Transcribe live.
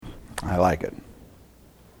I like it.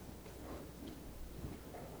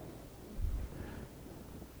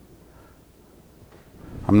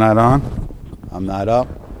 I'm not on. I'm not up.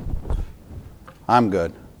 I'm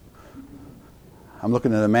good. I'm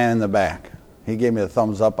looking at the man in the back. He gave me the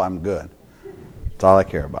thumbs up. I'm good. That's all I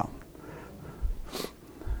care about.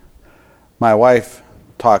 My wife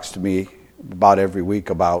talks to me about every week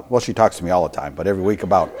about, well, she talks to me all the time, but every week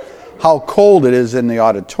about how cold it is in the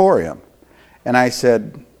auditorium. And I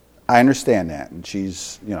said, I understand that. And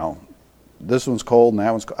she's, this one's cold and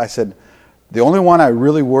that one's cold. I said, the only one I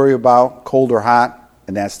really worry about, cold or hot,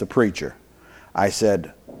 and that's the preacher. I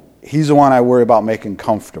said, he's the one I worry about making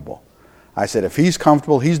comfortable. I said, if he's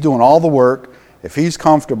comfortable, he's doing all the work. If he's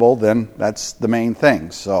comfortable, then that's the main thing.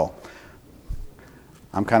 So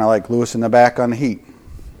I'm kind of like Lewis in the back on the heat.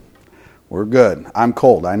 We're good. I'm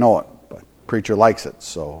cold, I know it, but preacher likes it.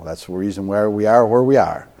 So that's the reason where we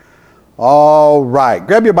are. All right.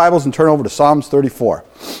 Grab your Bibles and turn over to Psalms 34.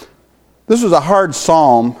 This was a hard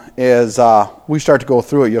psalm. As we start to go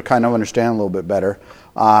through it, you'll kind of understand a little bit better.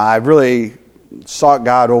 I've really sought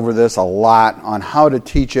God over this a lot on how to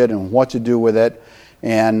teach it and what to do with it.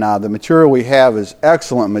 And the material we have is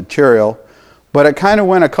excellent material. But it kind of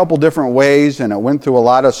went a couple different ways, and it went through a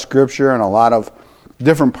lot of scripture and a lot of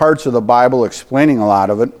different parts of the Bible explaining a lot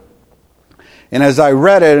of it. And as I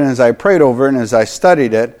read it and as I prayed over it and as I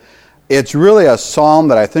studied it, it's really a psalm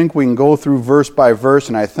that I think we can go through verse by verse,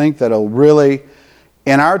 and I think that it'll really,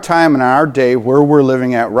 in our time and our day where we're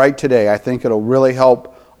living at right today, I think it'll really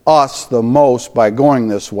help us the most by going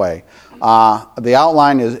this way. The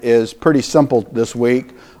outline is pretty simple this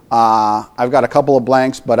week. I've got a couple of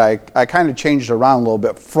blanks, but I kind of changed it around a little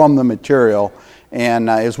bit from the material, and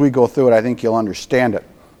as we go through it, I think you'll understand it.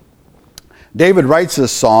 David writes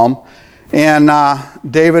this psalm, and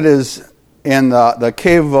David is in the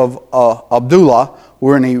cave of Adullam,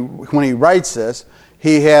 when he writes this.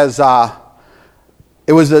 He has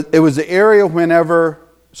it was the area whenever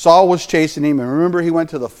Saul was chasing him, and remember he went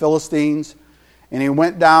to the Philistines, and he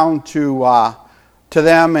went down to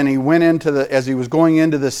them, and he went as he was going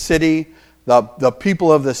into the city, the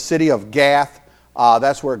people of the city of Gath,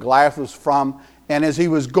 that's where Goliath was from, and as he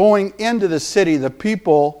was going into the city, the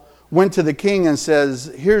people went to the king and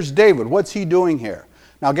says, here's David, what's he doing here?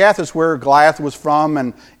 Now Gath is where Goliath was from,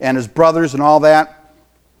 and his brothers and all that,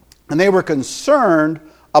 and they were concerned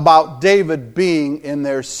about David being in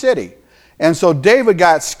their city. And so David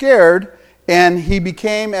got scared, and he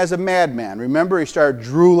became as a madman. Remember, he started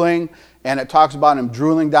drooling, and it talks about him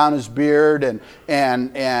drooling down his beard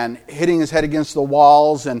and hitting his head against the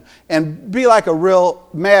walls and be like a real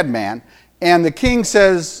madman. And the king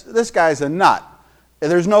says, this guy's a nut.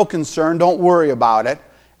 There's no concern. Don't worry about it.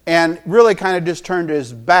 And really kind of just turned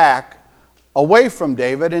his back away from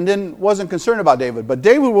David and wasn't concerned about David. But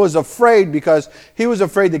David was afraid because he was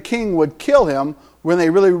afraid the king would kill him when they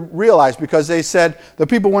really realized, because they said, the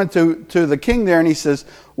people went to the king there, and he says,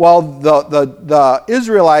 well, the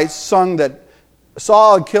Israelites sung that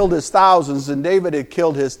Saul had killed his thousands and David had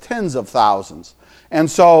killed his tens of thousands. And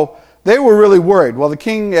so they were really worried. Well, the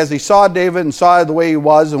king, as he saw David and saw the way he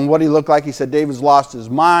was and what he looked like, he said, David's lost his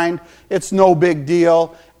mind. It's no big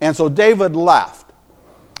deal. And so David left.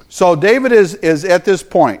 So David is at this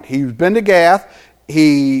point. He's been to Gath.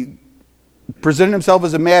 He presented himself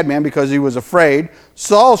as a madman because he was afraid.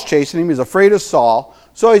 Saul's chasing him. He's afraid of Saul.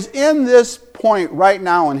 So he's in this point right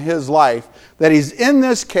now in his life that he's in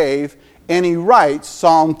this cave, and he writes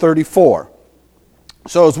Psalm 34.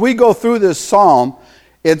 So as we go through this psalm,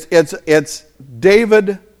 it's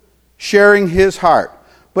David sharing his heart.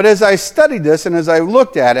 But as I studied this and as I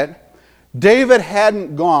looked at it, David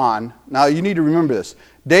hadn't gone. Now you need to remember this.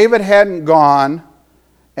 David hadn't gone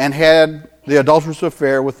and had the adulterous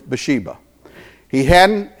affair with Bathsheba. He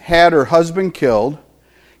hadn't had her husband killed.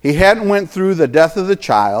 He hadn't went through the death of the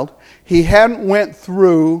child. He hadn't went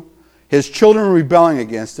through his children rebelling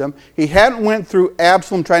against him. He hadn't went through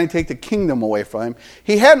Absalom trying to take the kingdom away from him.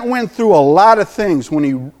 He hadn't went through a lot of things when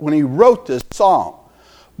he wrote this psalm.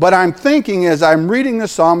 But I'm thinking as I'm reading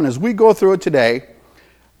this psalm and as we go through it today,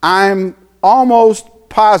 I'm almost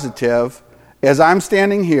positive as I'm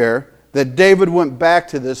standing here that David went back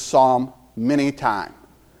to this psalm many times.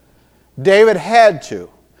 David had to.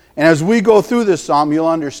 And as we go through this psalm, you'll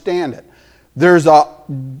understand it.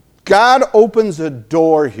 God opens a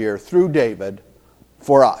door here through David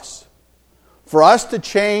for us. For us to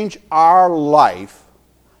change our life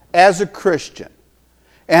as a Christian.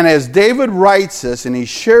 And as David writes this and he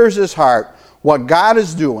shares his heart, what God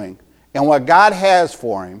is doing and what God has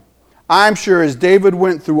for him, I'm sure as David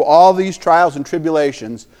went through all these trials and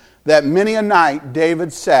tribulations, that many a night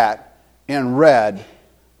David sat and read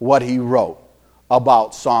what he wrote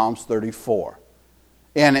about Psalms 34.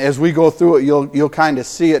 And as we go through it, you'll kind of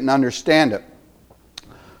see it and understand it.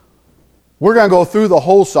 We're going to go through the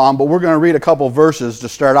whole psalm, but we're going to read a couple verses to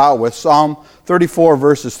start out with. Psalm 34,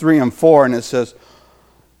 verses 3 and 4, and it says,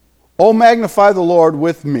 "O magnify the Lord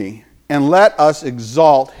with me, and let us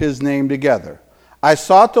exalt his name together. I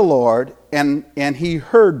sought the Lord, and he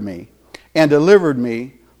heard me, and delivered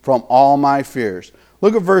me from all my fears."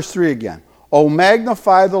 Look at verse 3 again. "O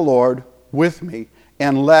magnify the Lord with me,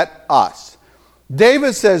 and let us."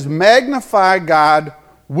 David says, magnify God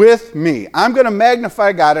with me. I'm going to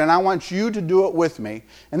magnify God, and I want you to do it with me.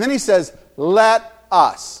 And then he says, let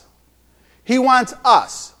us. He wants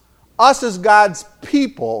us as God's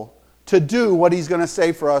people, to do what he's going to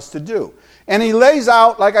say for us to do. And he lays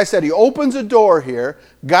out, like I said, he opens a door here.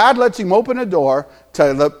 God lets him open a door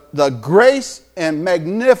to the grace and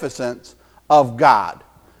magnificence of God.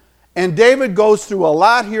 And David goes through a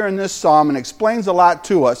lot here in this psalm and explains a lot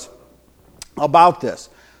to us about this.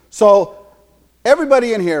 So,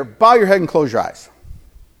 everybody in here, bow your head and close your eyes.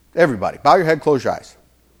 Everybody, bow your head, close your eyes.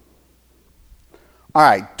 All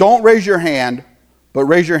right, don't raise your hand, but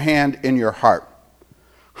raise your hand in your heart.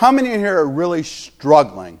 How many in here are really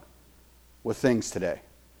struggling with things today?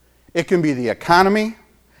 It can be the economy.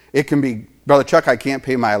 It can be, Brother Chuck, I can't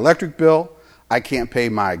pay my electric bill. I can't pay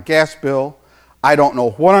my gas bill. I don't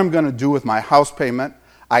know what I'm going to do with my house payment.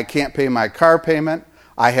 I can't pay my car payment.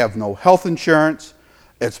 I have no health insurance.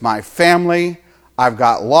 It's my family. I've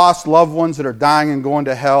got lost loved ones that are dying and going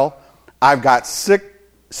to hell. I've got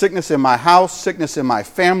sickness in my house, sickness in my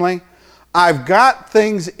family. I've got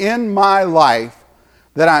things in my life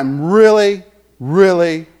that I'm really,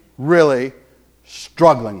 really, really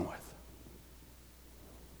struggling with.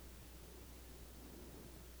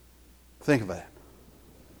 Think of it.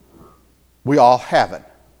 We all have it.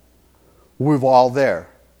 We've all there.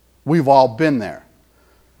 We've all been there.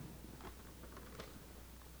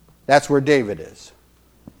 That's where David is.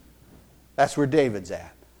 That's where David's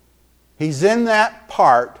at. He's in that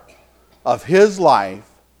part of his life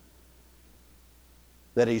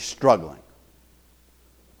that he's struggling.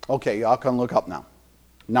 Okay, y'all can look up now.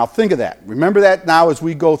 Now think of that. Remember that now as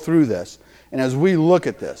we go through this and as we look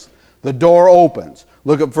at this. The door opens.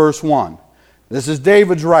 Look at verse 1. This is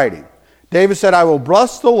David's writing. David said, "I will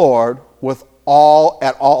bless the Lord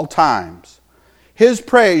at all times. His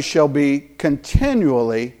praise shall be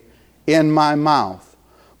continually in my mouth.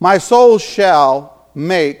 My soul shall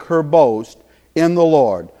make her boast in the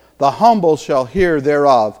Lord. The humble shall hear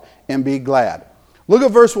thereof and be glad." Look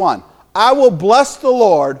at verse 1. I will bless the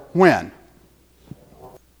Lord when?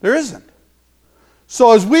 There isn't.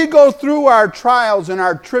 So as we go through our trials and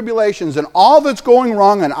our tribulations and all that's going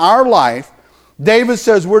wrong in our life, David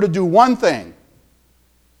says we're to do one thing.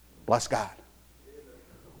 Bless God.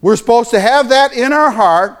 We're supposed to have that in our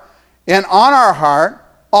heart and on our heart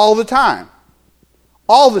all the time.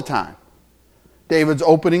 All the time. David's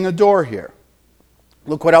opening a door here.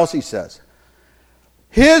 Look what else he says.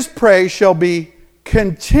 His praise shall be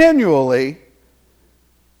continually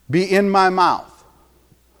be in my mouth.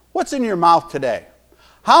 What's in your mouth today?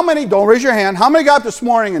 How many, don't raise your hand, how many got up this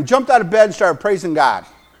morning and jumped out of bed and started praising God?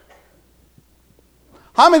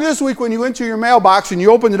 How many this week when you went to your mailbox and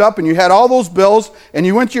you opened it up and you had all those bills and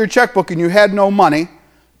you went to your checkbook and you had no money,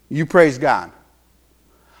 you praised God?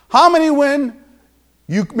 How many when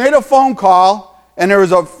you made a phone call and there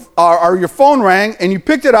was or your phone rang and you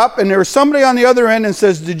picked it up and there was somebody on the other end and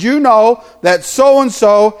says, "Did you know that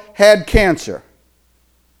so-and-so had cancer?"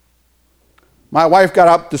 My wife got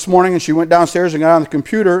up this morning and she went downstairs and got on the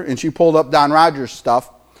computer and she pulled up Don Rogers' stuff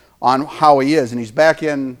on how he is. And he's back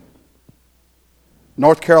in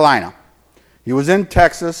North Carolina. He was in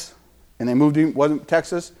Texas and they moved him, wasn't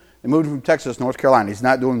Texas? They moved him from Texas to North Carolina. He's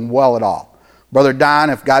not doing well at all. Brother Don,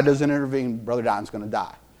 if God doesn't intervene, Brother Don's going to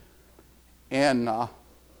die. And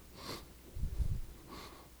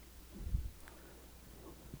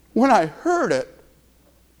when I heard it,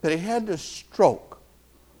 that he had this stroke,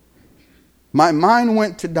 my mind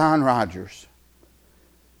went to Don Rogers.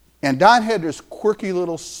 And Don had this quirky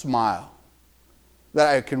little smile that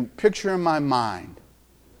I can picture in my mind.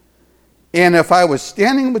 And if I was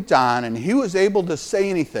standing with Don and he was able to say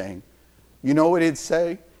anything, you know what he'd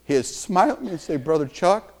say? He'd smile at me and say, "Brother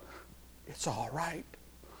Chuck, it's all right.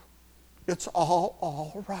 It's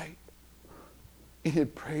all right." And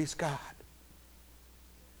he'd praise God.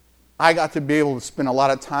 I got to be able to spend a lot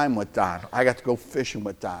of time with Don. I got to go fishing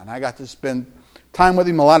with Don. I got to spend time with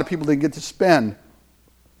him a lot of people didn't get to spend.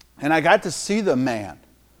 And I got to see the man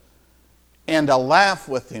and to laugh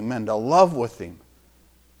with him and to love with him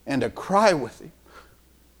and to cry with him.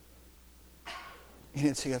 He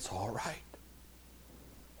didn't say it's all right.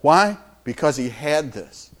 Why? Because he had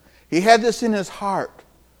this. He had this in his heart.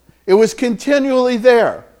 It was continually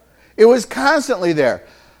there. It was constantly there.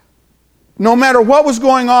 No matter what was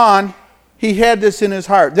going on, he had this in his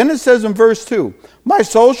heart. Then it says in verse 2, my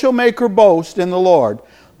soul shall make her boast in the Lord.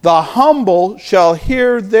 The humble shall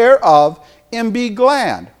hear thereof and be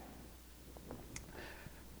glad.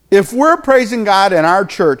 If we're praising God in our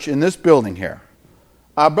church, in this building here,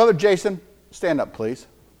 Brother Jason, stand up, please.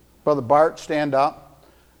 Brother Bart, stand up.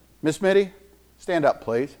 Miss Mitty, stand up,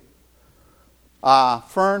 please.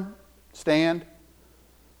 Fern, stand.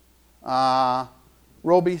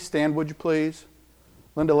 Roby, stand, would you please?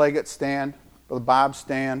 Linda Leggett, stand. Brother Bob,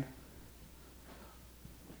 stand.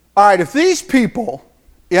 All right, if these people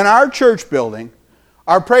in our church building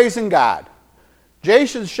are praising God,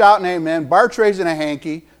 Jason's shouting amen, Bart's raising a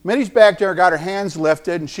hanky, Mitty's back there got her hands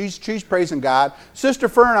lifted and she's praising God. Sister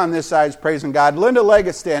Fern on this side is praising God. Linda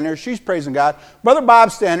Leggett's standing there, she's praising God. Brother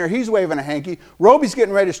Bob's standing there, he's waving a hanky. Roby's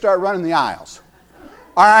getting ready to start running the aisles.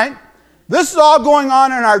 All right? This is all going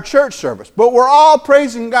on in our church service, but we're all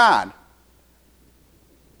praising God.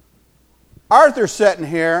 Arthur's sitting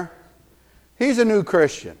here. He's a new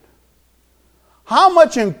Christian. How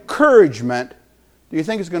much encouragement do you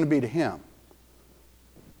think it's going to be to him?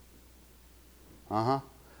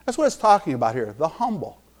 That's what it's talking about here. The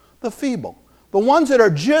humble, the feeble, the ones that are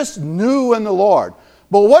just new in the Lord.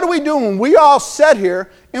 But what do we do when we all sit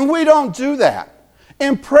here and we don't do that?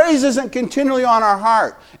 And praise isn't continually on our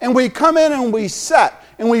heart. And we come in and we sit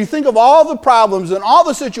and we think of all the problems and all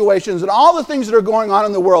the situations and all the things that are going on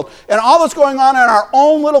in the world and all that's going on in our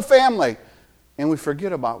own little family. And we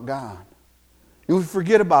forget about God. And we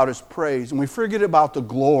forget about His praise. And we forget about the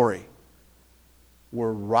glory.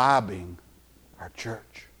 We're robbing our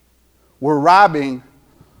church. We're robbing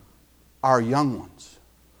our young ones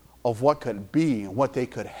of what could be and what they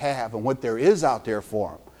could have and what there is out there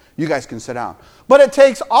for them. You guys can sit down. But it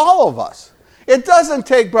takes all of us. It doesn't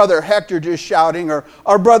take Brother Hector just shouting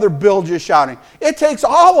or Brother Bill just shouting. It takes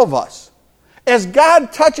all of us. As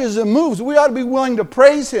God touches and moves, we ought to be willing to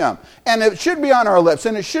praise Him. And it should be on our lips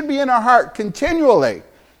and it should be in our heart continually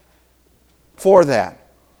for that.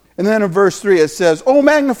 And then in verse 3 it says, "Oh,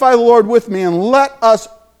 magnify the Lord with me and let us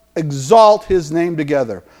exalt His name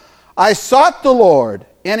together. I sought the Lord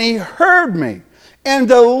and He heard me and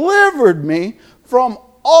delivered me from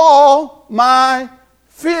all my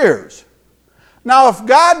fears." Now, if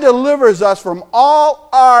God delivers us from all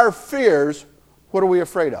our fears, what are we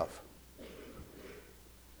afraid of?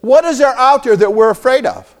 What is there out there that we're afraid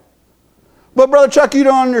of? But Brother Chuck, you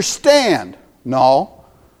don't understand. No,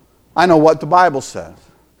 I know what the Bible says.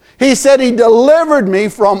 He said He delivered me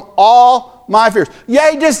from all my fears.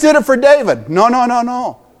 Yeah, He just did it for David.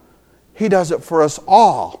 No. He does it for us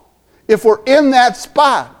all. If we're in that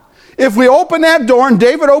spot. If we open that door and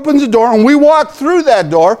David opens the door and we walk through that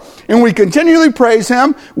door and we continually praise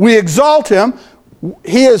Him, we exalt Him,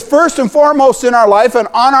 He is first and foremost in our life and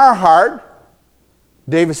on our heart.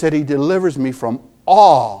 David said He delivers me from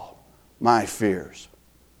all my fears.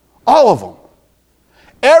 All of them.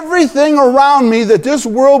 Everything around me that this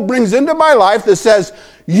world brings into my life that says,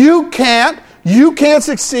 you can't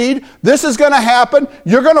succeed, this is going to happen,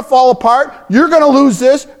 you're going to fall apart, you're going to lose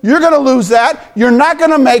this, you're going to lose that, you're not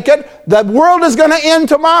going to make it, the world is going to end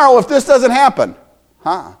tomorrow if this doesn't happen.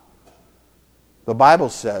 The Bible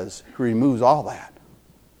says He removes all that.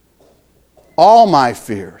 All my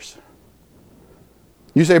fears.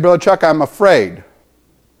 You say, Brother Chuck, I'm afraid.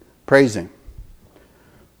 Praise Him.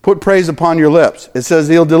 Put praise upon your lips. It says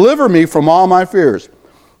He'll deliver me from all my fears.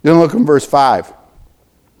 Then look in verse 5.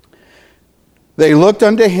 They looked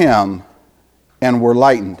unto Him and were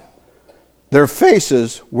lightened. Their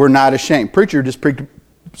faces were not ashamed. Preacher just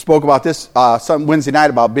spoke about this some Wednesday night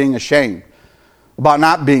about being ashamed. About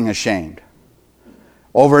not being ashamed.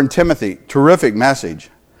 Over in Timothy. Terrific message.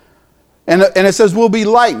 And it says we'll be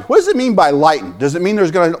lightened. What does it mean by lightened? Does it mean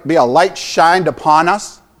there's going to be a light shined upon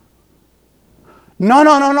us?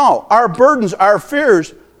 No. Our burdens, our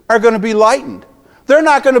fears are going to be lightened. They're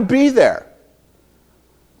not going to be there.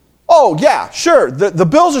 Oh, yeah, sure, the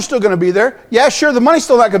bills are still going to be there. Yeah, sure, the money's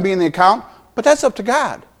still not going to be in the account. But that's up to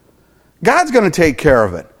God. God's going to take care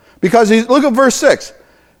of it. Because look at verse 6.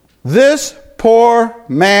 This poor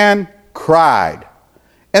man cried,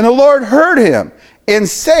 and the Lord heard him and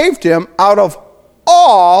saved him out of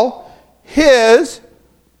all his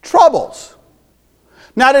troubles.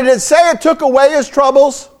 Now, did it say it took away his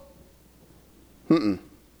troubles?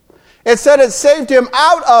 It said it saved him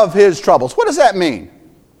out of his troubles. What does that mean?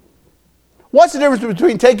 What's the difference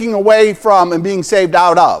between taking away from and being saved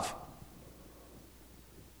out of?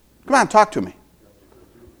 Come on, talk to me.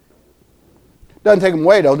 Doesn't take them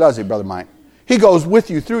away, though, does he, Brother Mike? He goes with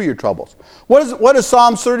you through your troubles. What does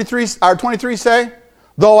Psalms 23 say?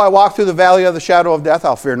 Though I walk through the valley of the shadow of death,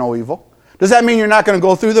 I'll fear no evil. Does that mean you're not going to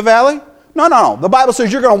go through the valley? No. The Bible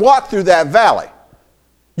says you're going to walk through that valley.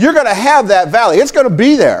 You're going to have that valley. It's going to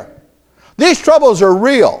be there. These troubles are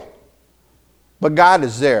real. But God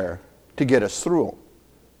is there to get us through them.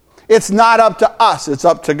 It's not up to us. It's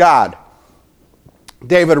up to God.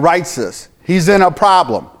 David writes this. He's in a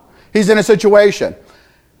problem. He's in a situation.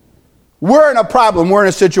 We're in a problem. We're in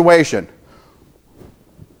a situation.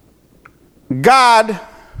 God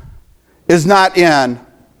is not in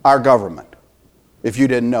our government, if you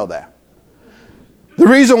didn't know that. The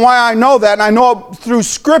reason why I know that, and I know it through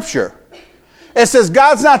Scripture, it says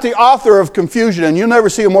God's not the author of confusion, and you'll never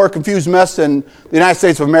see a more confused mess than the United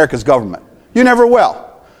States of America's government. You never will.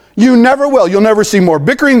 You never will. You'll never see more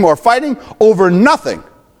bickering, more fighting over nothing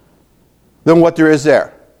than what there is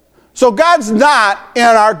there. So God's not in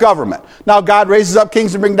our government. Now, God raises up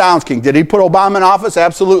kings and brings down kings. Did he put Obama in office?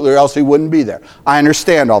 Absolutely, or else he wouldn't be there. I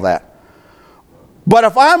understand all that. But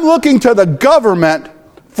if I'm looking to the government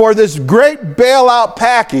for this great bailout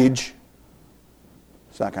package,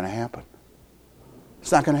 it's not going to happen.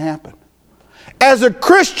 It's not going to happen. As a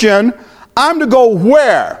Christian, I'm to go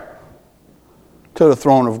where? To the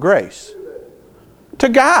throne of grace. To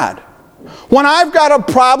God. When I've got a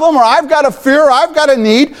problem or I've got a fear or I've got a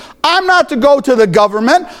need, I'm not to go to the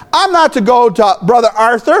government. I'm not to go to Brother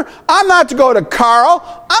Arthur. I'm not to go to Carl.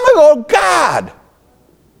 I'm to go to God.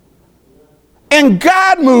 And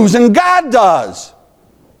God moves and God does.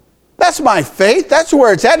 That's my faith. That's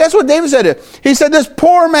where it's at. That's what David said. He said, this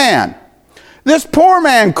poor man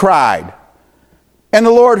cried, and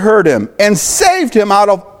the Lord heard him and saved him out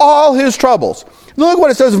of all his troubles. Look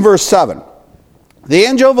what it says in verse 7. The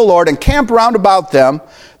angel of the Lord encamped round about them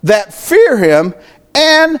that fear him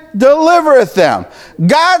and delivereth them.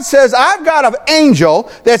 God says, I've got an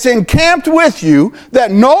angel that's encamped with you,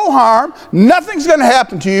 that no harm, nothing's going to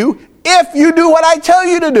happen to you if you do what I tell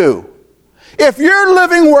you to do. If you're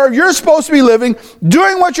living where you're supposed to be living,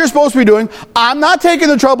 doing what you're supposed to be doing, I'm not taking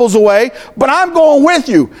the troubles away, but I'm going with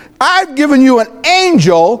you. I've given you an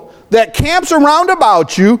angel that camps around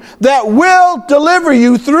about you that will deliver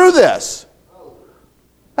you through this.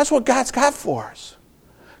 That's what God's got for us.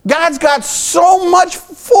 God's got so much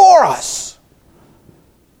for us.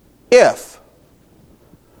 If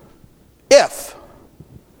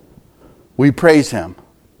we praise him,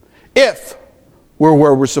 if we're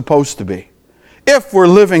where we're supposed to be, if we're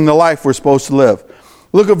living the life we're supposed to live.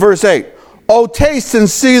 Look at verse 8. Oh, taste and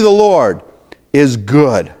see the Lord is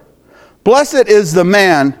good. Blessed is the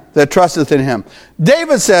man that trusteth in him.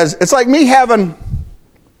 David says, it's like me having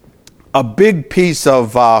a big piece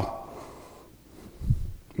of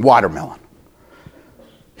watermelon.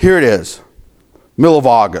 Here it is, middle of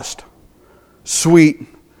August. Sweet,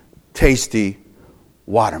 tasty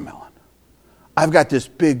watermelon. I've got this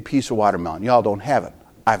big piece of watermelon. Y'all don't have it.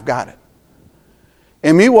 I've got it.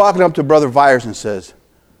 And me walking up to Brother Vyers and says,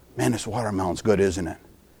 man, this watermelon's good, isn't it?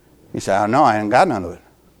 He said, I don't know, I ain't got none of it.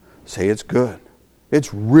 Say, it's good.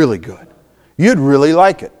 It's really good. You'd really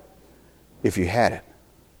like it if you had it.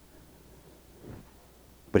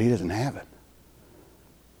 But he doesn't have it.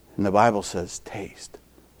 And the Bible says, taste.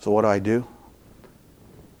 So what do?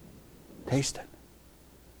 Taste it.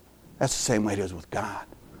 That's the same way it is with God.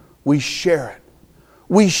 We share it.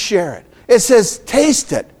 We share it. It says,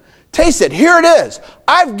 taste it. Taste it. Here it is.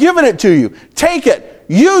 I've given it to you. Take it.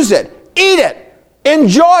 Use it. Eat it.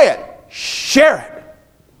 Enjoy it. Share it.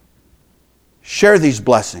 Share these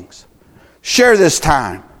blessings. Share this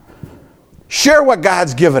time. Share what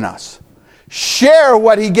God's given us. Share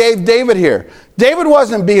what he gave David here. David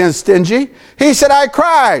wasn't being stingy. He said, I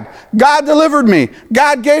cried. God delivered me.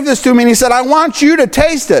 God gave this to me. And he said, I want you to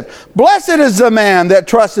taste it. Blessed is the man that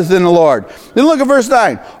trusteth in the Lord. Then look at verse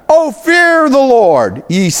 9. Oh, fear the Lord,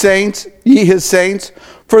 ye saints, ye his saints,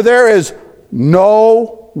 for there is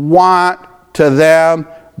no want to them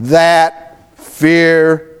that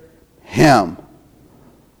fear him.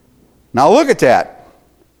 Now look at that.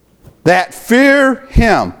 That fear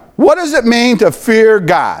him. What does it mean to fear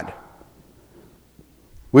God?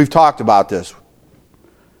 We've talked about this.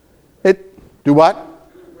 Do what?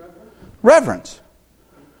 Reverence.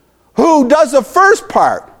 Who does the first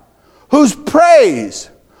part? Who's praise?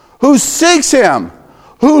 Who seeks him?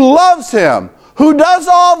 Who loves him? Who does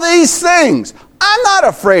all these things? I'm not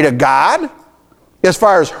afraid of God as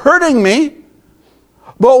far as hurting me.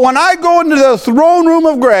 But when I go into the throne room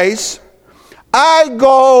of grace, I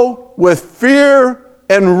go with fear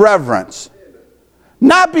and reverence.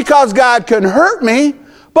 Not because God can hurt me,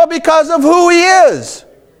 but because of who he is.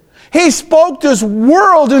 He spoke this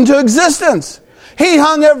world into existence. He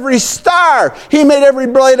hung every star. He made every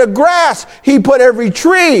blade of grass. He put every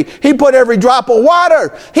tree. He put every drop of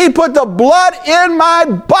water. He put the blood in my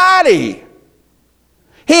body.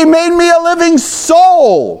 He made me a living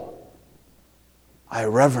soul. I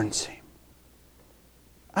reverence Him.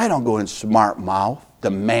 I don't go in smart mouth,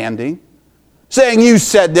 demanding, saying you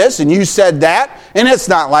said this and you said that, and it's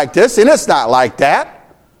not like this and it's not like that.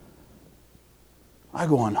 I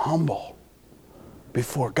go in humble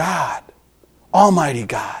before God, Almighty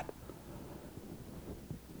God.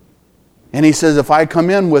 And He says, if I come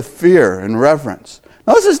in with fear and reverence.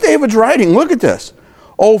 Now this is David's writing. Look at this.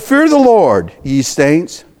 Oh, fear the Lord, ye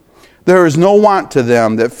saints. There is no want to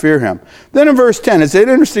them that fear Him. Then in verse 10, it's an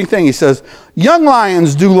interesting thing. He says, young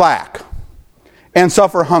lions do lack and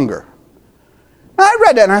suffer hunger. Now I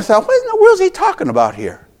read that and I thought, what in the world is he talking about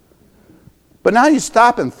here? But now you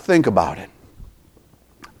stop and think about it.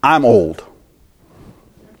 I'm old.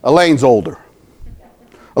 Elaine's older.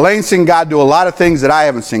 Elaine's seen God do a lot of things that I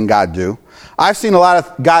haven't seen God do. I've seen a lot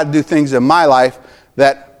of God do things in my life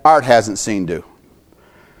that Art hasn't seen do.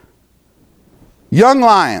 Young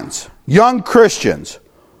lions, young Christians,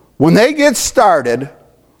 when they get started,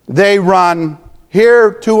 they run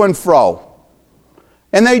here to and fro.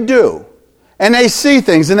 And they do. And they see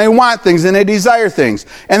things, and they want things, and they desire things.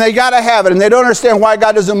 And they got to have it, and they don't understand why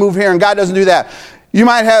God doesn't move here and God doesn't do that. You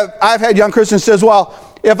might have, I've had young Christians say,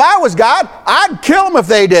 well, if I was God, I'd kill them if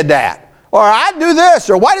they did that. Or I'd do this,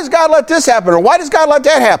 or why does God let this happen, or why does God let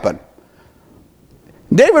that happen?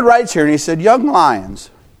 David writes here, and he said, young lions,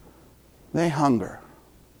 they hunger.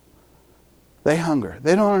 They hunger.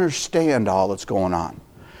 They don't understand all that's going on.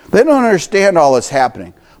 They don't understand all that's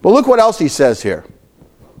happening. But look what else he says here.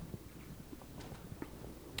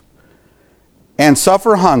 And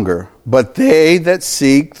suffer hunger, but they that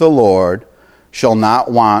seek the Lord shall not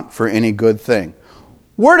want for any good thing.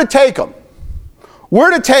 We're to take them.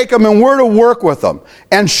 We're to take them and we're to work with them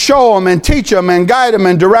and show them and teach them and guide them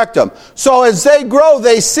and direct them. So as they grow,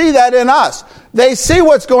 they see that in us. They see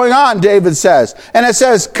what's going on, David says. And it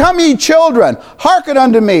says, come ye children, hearken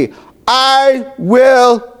unto me. I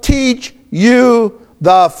will teach you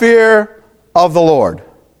the fear of the Lord.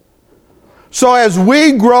 So as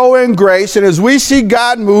we grow in grace and as we see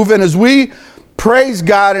God move and as we praise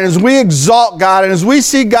God and as we exalt God and as we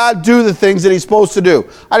see God do the things that He's supposed to do.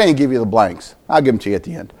 I didn't give you the blanks. I'll give them to you at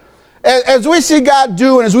the end. As we see God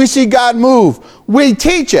do and as we see God move, we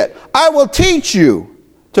teach it. I will teach you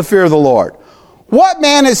to fear the Lord. What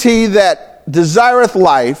man is he that desireth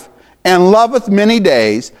life and loveth many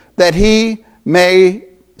days, that he may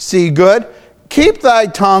see good? Keep thy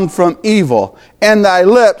tongue from evil and thy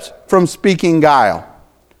lips from speaking guile.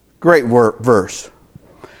 Great verse.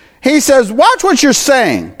 He says, watch what you're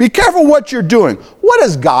saying. Be careful what you're doing. What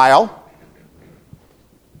is guile?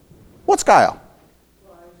 What's guile?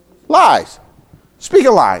 Lies.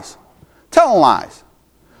 Speaking lies. Telling lies.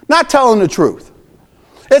 Not telling the truth.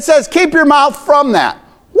 It says, keep your mouth from that.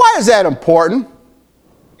 Why is that important?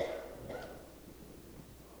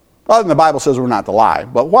 Other than the Bible says we're not to lie,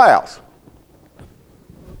 but why else?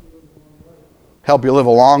 Help you live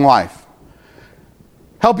a long life.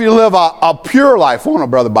 Help you live a pure life, won't it,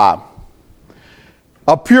 Brother Bob?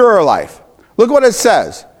 A pure life. Look what it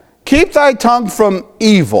says. Keep thy tongue from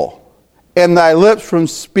evil, and thy lips from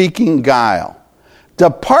speaking guile.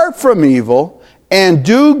 Depart from evil, and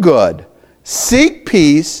do good. Seek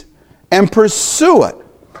peace, and pursue it.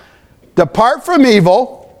 Depart from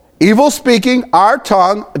evil, evil speaking, our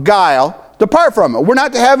tongue, guile. Depart from it. We're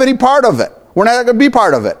not to have any part of it. We're not going to be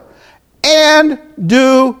part of it. And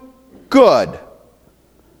do good.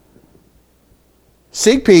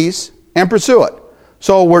 Seek peace and pursue it.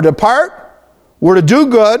 So we're to depart, we're to do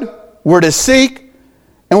good, we're to seek,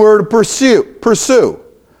 and we're to pursue.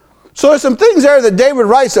 So there's some things there that David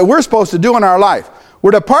writes that we're supposed to do in our life.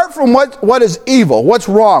 We're to depart from what is evil, what's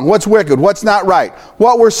wrong, what's wicked, what's not right,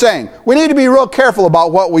 what we're saying. We need to be real careful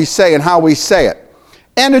about what we say and how we say it.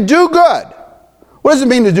 And to do good. What does it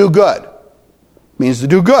mean to do good? It means to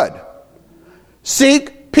do good.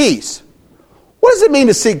 Seek peace. What does it mean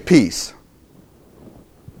to seek peace?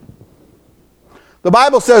 The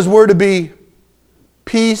Bible says we're to be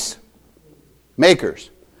peace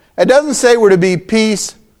makers. It doesn't say we're to be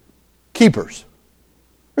peace keepers.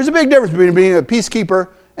 There's a big difference between being a peacekeeper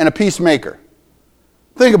and a peacemaker.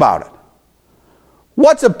 Think about it.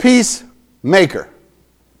 What's a peacemaker?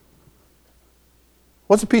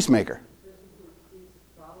 What's a peacemaker?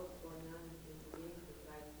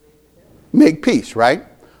 Make peace, right?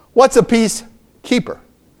 What's a peacekeeper?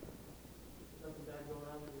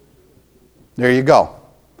 There you go.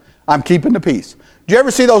 I'm keeping the peace. Do you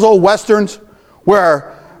ever see those old westerns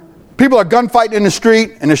where people are gunfighting in the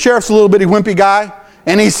street and the sheriff's a little bitty wimpy guy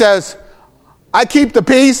and he says, I keep the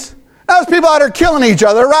peace? Now there's people out there killing each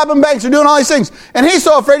other, robbing banks, they're doing all these things. And he's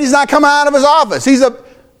so afraid he's not coming out of his office. He's a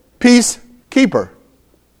peacekeeper,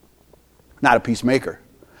 not a peacemaker.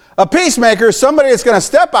 A peacemaker is somebody that's going to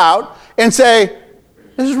step out and say,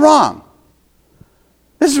 this is wrong.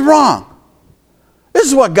 This is wrong. This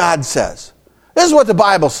is what God says. This is what the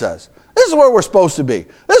Bible says. This is where we're supposed to be.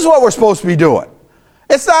 This is what we're supposed to be doing.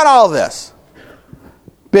 It's not all this.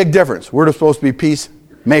 Big difference. We're supposed to be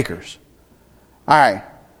peacemakers. All right.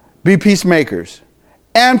 Be peacemakers.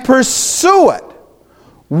 And pursue it.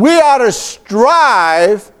 We ought to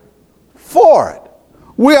strive for it.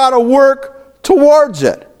 We ought to work towards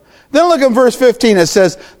it. Then look at verse 15. It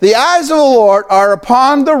says, the eyes of the Lord are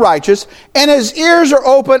upon the righteous, and his ears are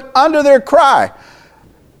open unto their cry.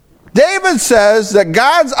 David says that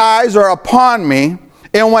God's eyes are upon me,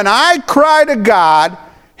 and when I cry to God,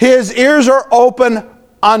 his ears are open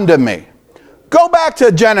unto me. Go back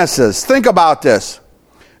to Genesis. Think about this.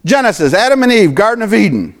 Genesis, Adam and Eve, Garden of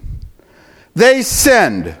Eden. They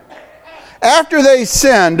sinned. After they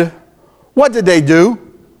sinned, what did they do?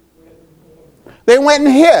 They went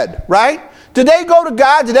and hid, right? Did they go to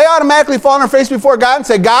God? Did they automatically fall on their face before God and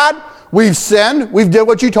say, God, we've sinned. We've did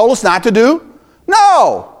what you told us not to do?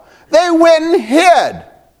 No. They went and hid.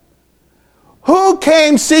 Who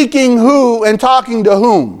came seeking who and talking to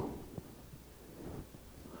whom?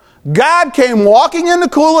 God came walking in the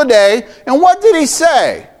cool of day, and what did he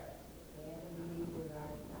say?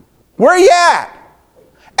 Where are you at?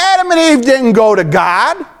 Adam and Eve didn't go to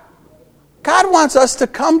God. God wants us to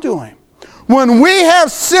come to him. When we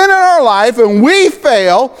have sin in our life and we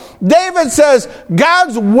fail, David says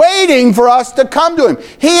God's waiting for us to come to him.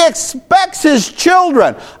 He expects his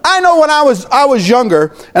children. I know when I was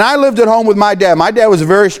younger and I lived at home with my dad. My dad was a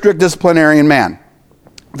very strict disciplinarian man.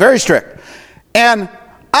 Very strict. And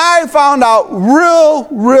I found out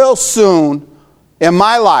real soon in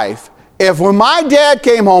my life, if when my dad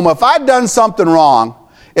came home, if I'd done something wrong,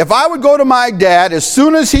 if I would go to my dad as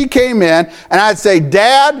soon as he came in and I'd say,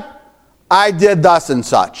 Dad, I did thus and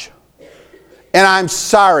such, and I'm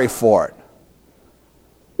sorry for it.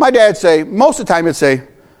 My dad would say, most of the time he'd say,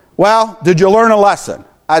 well, did you learn a lesson?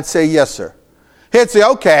 I'd say, yes, sir. He'd say,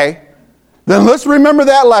 okay, then let's remember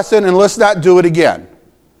that lesson and let's not do it again.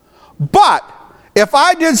 But if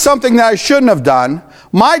I did something that I shouldn't have done,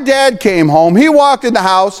 my dad came home, he walked in the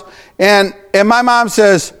house, and my mom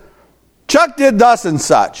says, Chuck did thus and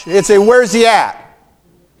such. He'd say, where's he at?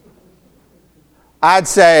 I'd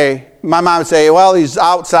say, my mom would say, well, he's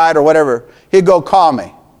outside or whatever. He'd go, call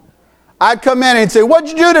me. I'd come in and he'd say, what'd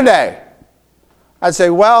you do today? I'd say,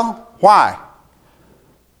 well, why?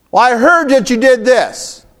 Well, I heard that you did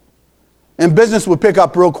this. And business would pick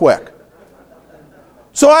up real quick.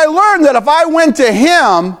 So I learned that if I went to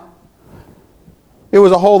him, it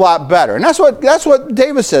was a whole lot better. And that's what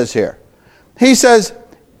David says here. He says,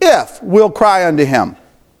 if we'll cry unto him.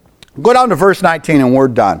 Go down to verse 19 and we're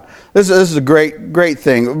done. This is a great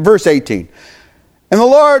thing. Verse 18. And the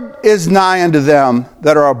Lord is nigh unto them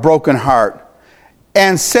that are a broken heart,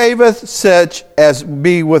 and saveth such as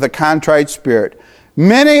be with a contrite spirit.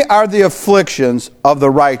 Many are the afflictions of the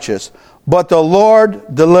righteous, but the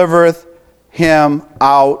Lord delivereth him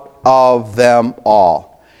out of them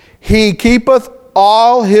all. He keepeth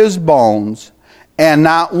all his bones, and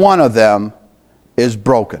not one of them is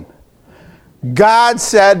broken. God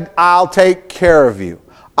said, I'll take care of you.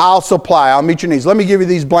 I'll supply. I'll meet your needs. Let me give you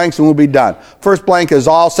these blanks and we'll be done. First blank is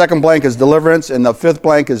all. Second blank is deliverance. And the fifth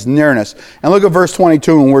blank is nearness. And look at verse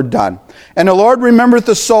 22 and we're done. And the Lord remembereth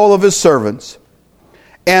the soul of his servants,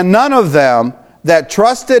 and none of them that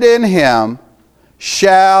trusted in him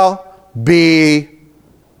shall be,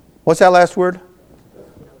 what's that last word?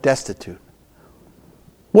 Destitute.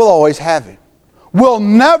 We'll always have him. We'll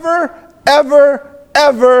never, ever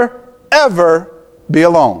be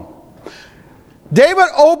alone. David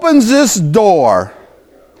opens this door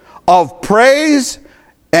of praise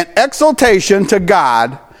and exaltation to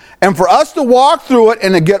God, and for us to walk through it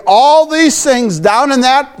and to get all these things down in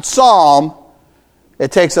that psalm,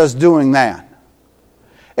 it takes us doing that.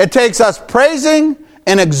 It takes us praising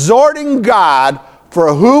and exhorting God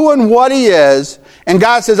for who and what he is. And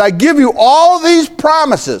God says, I give you all these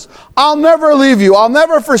promises. I'll never leave you. I'll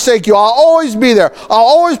never forsake you. I'll always be there. I'll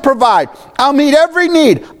always provide. I'll meet every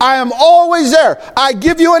need. I am always there. I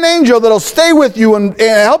give you an angel that'll stay with you and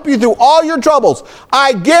help you through all your troubles.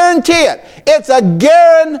 I guarantee it. It's a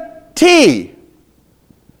guarantee.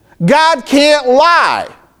 God can't lie.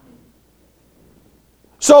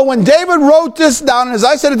 So when David wrote this down, as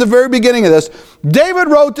I said at the very beginning of this, David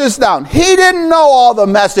wrote this down. He didn't know all the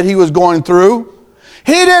mess that he was going through.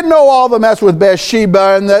 He didn't know all the mess with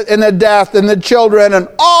Bathsheba and the death and the children and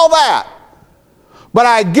all that. But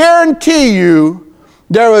I guarantee you,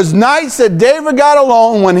 there was nights that David got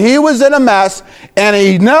alone when he was in a mess, and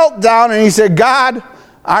he knelt down and he said, God,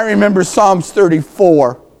 I remember Psalms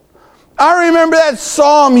 34. I remember that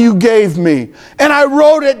psalm you gave me, and I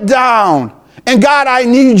wrote it down. And God, I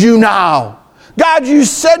need you now. God, you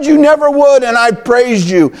said you never would, and I praised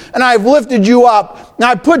you, and I've lifted you up, and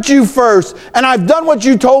I put you first, and I've done what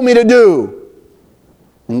you told me to do.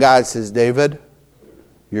 And God says, David,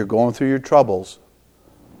 you're going through your troubles,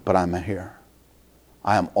 but I'm here.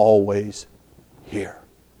 I am always here.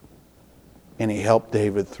 And he helped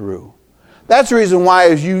David through. That's the reason why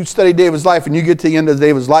as you study David's life and you get to the end of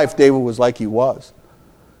David's life, David was like he was.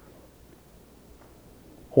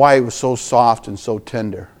 Why he was so soft and so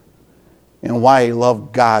tender. And why he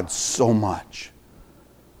loved God so much.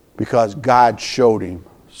 Because God showed him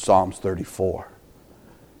Psalms 34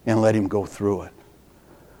 and let him go through it.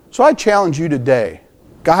 So I challenge you today,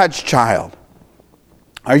 God's child,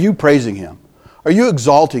 are you praising him? Are you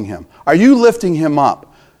exalting him? Are you lifting him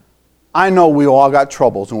up? I know we all got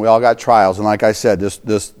troubles and we all got trials. And like I said,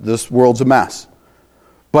 this world's a mess.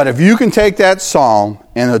 But if you can take that psalm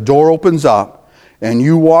and the door opens up and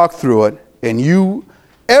you walk through it and you,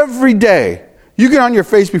 every day, you get on your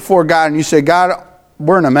face before God and you say, God,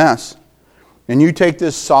 we're in a mess. And you take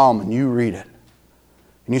this psalm and you read it.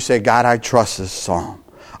 And you say, God, I trust this psalm.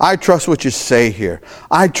 I trust what you say here.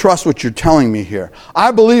 I trust what you're telling me here. I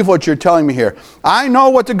believe what you're telling me here. I know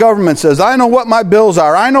what the government says. I know what my bills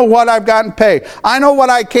are. I know what I've gotten paid. I know what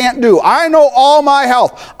I can't do. I know all my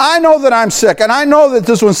health. I know that I'm sick, and I know that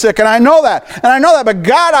this one's sick, and I know that, and I know that. But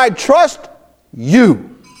God, I trust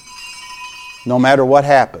you. No matter what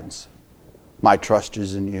happens, my trust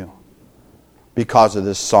is in you because of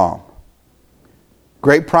this psalm.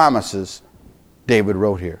 Great promises David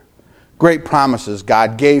wrote here. Great promises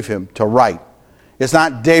God gave him to write. It's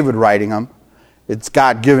not David writing them. It's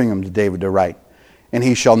God giving them to David to write. And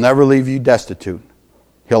he shall never leave you destitute.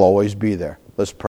 He'll always be there. Let's pray.